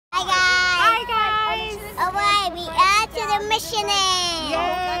Hi guys! Hi guys! Alright, we are to the mission end!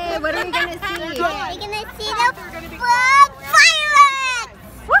 Yay! What are we gonna see? We're gonna see the fireworks!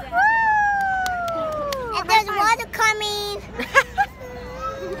 Woohoo! And there's water coming!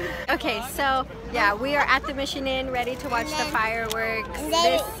 Okay, so yeah, we are at the Mission Inn ready to watch the fireworks.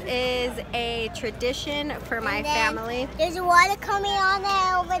 This is a tradition for my family. There's water coming on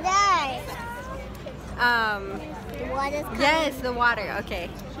there over there. The water's coming. Yes, the water. Okay.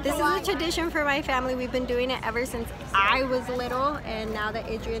 This is a tradition for my family. We've been doing it ever since I was little, and now that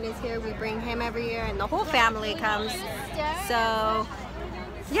Adrian is here, we bring him every year and the whole family comes. So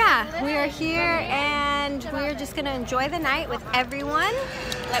yeah, we are here and we're just gonna enjoy the night with everyone.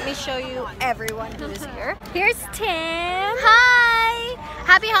 Let me show you everyone who is here. Here's Tim. Hi!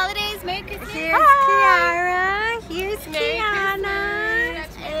 Happy holidays, Merry Christmas. Here's Kiara. Here's Kiana.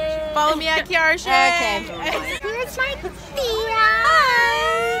 Follow me at Kiara Show. Okay. Here's my Thea.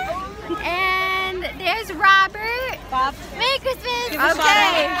 And there's Robert. Bob. Merry Christmas.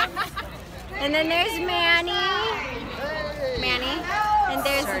 Okay. And then there's Manny. And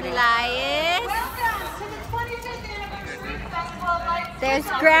there's Elias. There's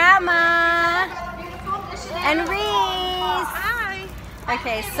Grandma. And Reese. Hi.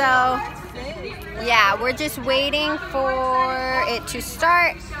 Okay, so yeah, we're just waiting for it to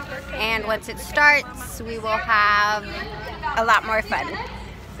start. And once it starts, we will have a lot more fun.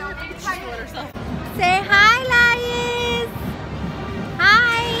 Say hi, Elias.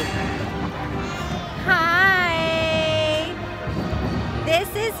 Hi. Hi. This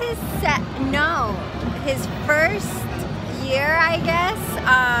is his his first year, I guess,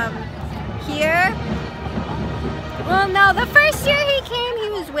 here. Well, no, the first year he came, he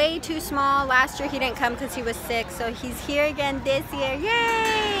was way too small. Last year he didn't come because he was sick, so he's here again this year.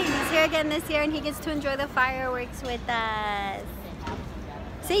 Yay! He's here again this year and he gets to enjoy the fireworks with us.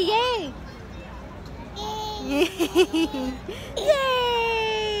 Say yay! Yay!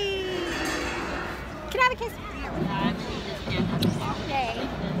 Yay! Can I have a kiss? Yay!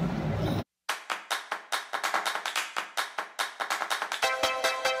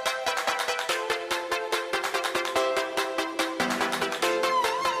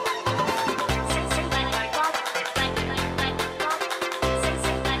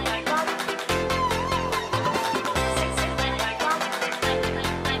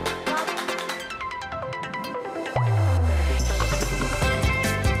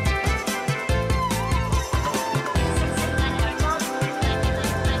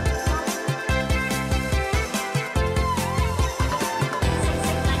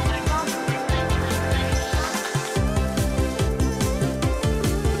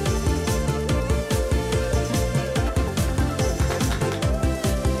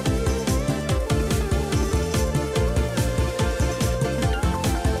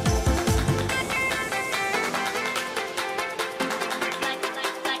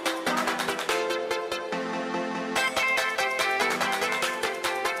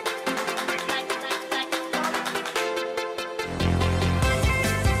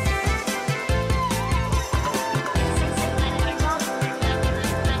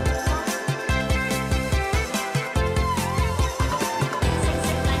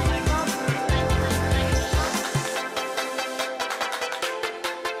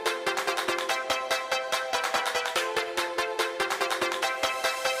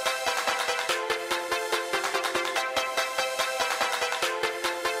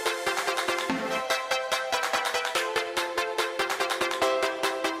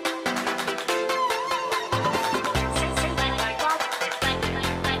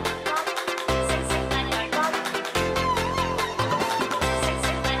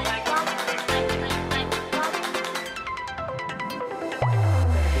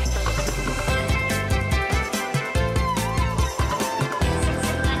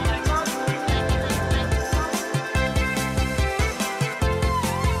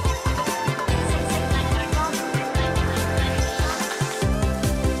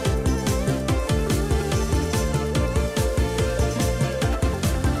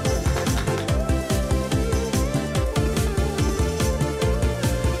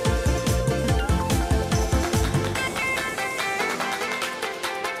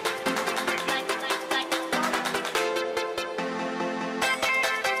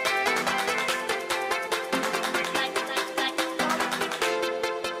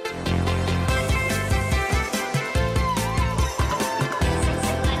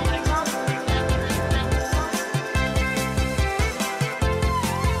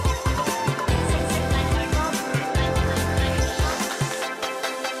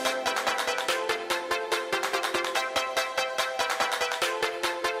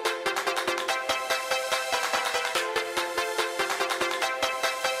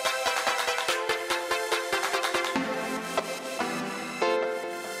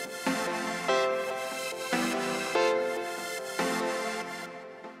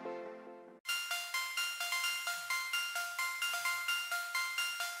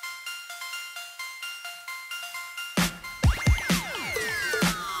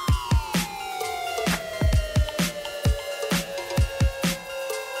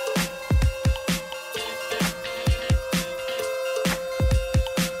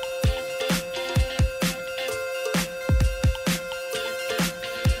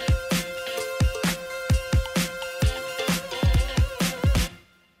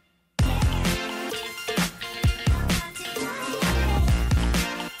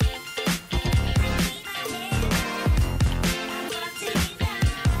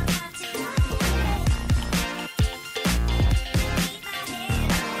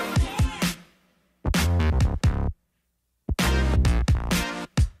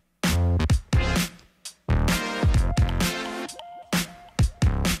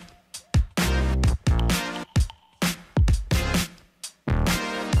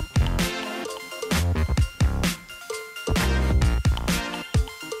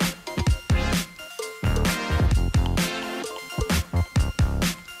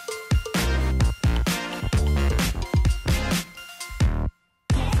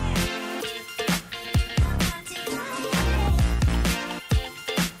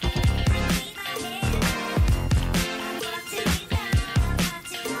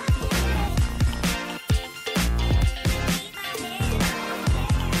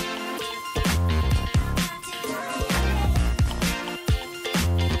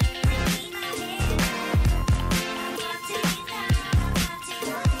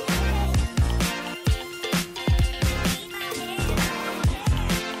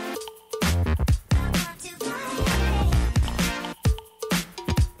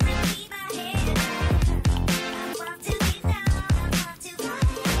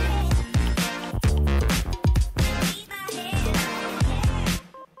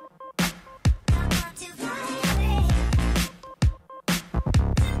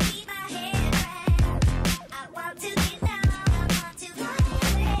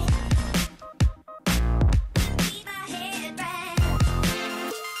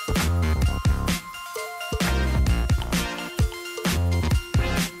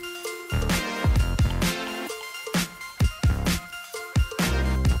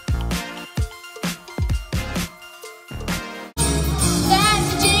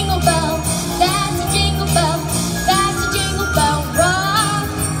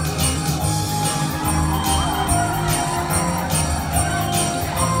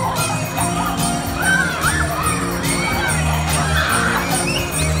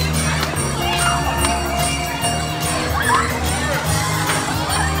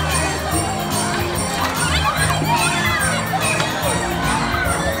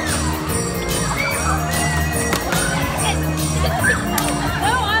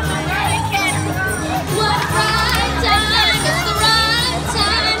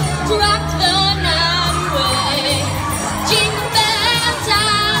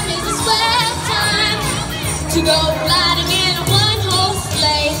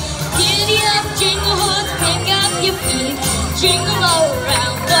 jingle all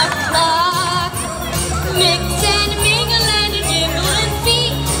around the clock. Mix and mingle and a jingling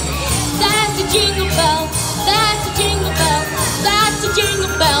feet. That's a jingle bell, that's a jingle bell, that's a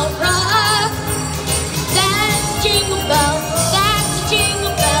jingle bell rock. That's a jingle bell, that's a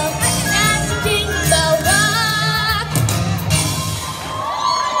jingle bell, that's a jingle bell rock.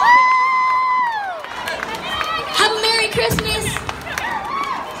 Have a Merry Christmas.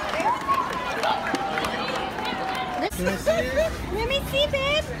 Can I see it? Let me see,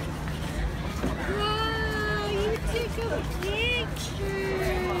 babe. Wow, you took a picture.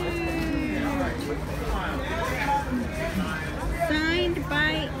 Signed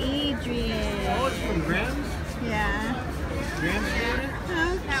by Adrian. Oh, it's from Grams? Yeah. Grams did it?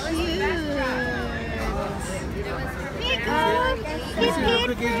 How cute. He paid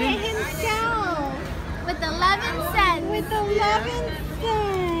for it himself. With 11 cents. With 11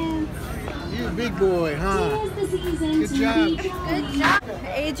 cents. You a big boy, huh? Good job. Good job.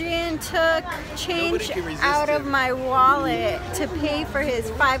 Adrian took change Nobody can resist out of him. my wallet to pay for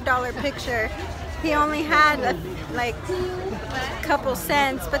his $5 picture. He only had like a couple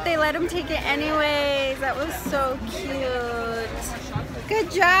cents, but they let him take it anyways. That was so cute.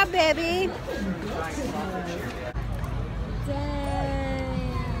 Good job, baby.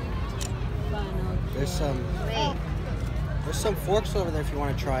 There's some forks over there if you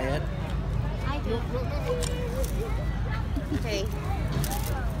want to try it. I do. Okay.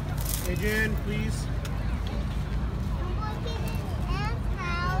 Adrian, please.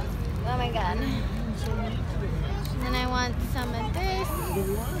 Oh my god. Then I want some of this.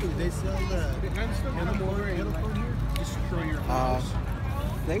 They sell the yellow corn here? Just throw your I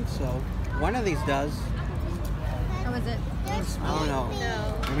think so. One of these does. How was it? I don't know.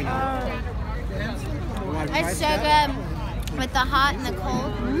 No. Maybe not. You want to try It's so that? good with the hot and the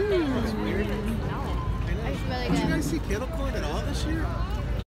cold. It's really Did you good. guys see kettle corn at all this year?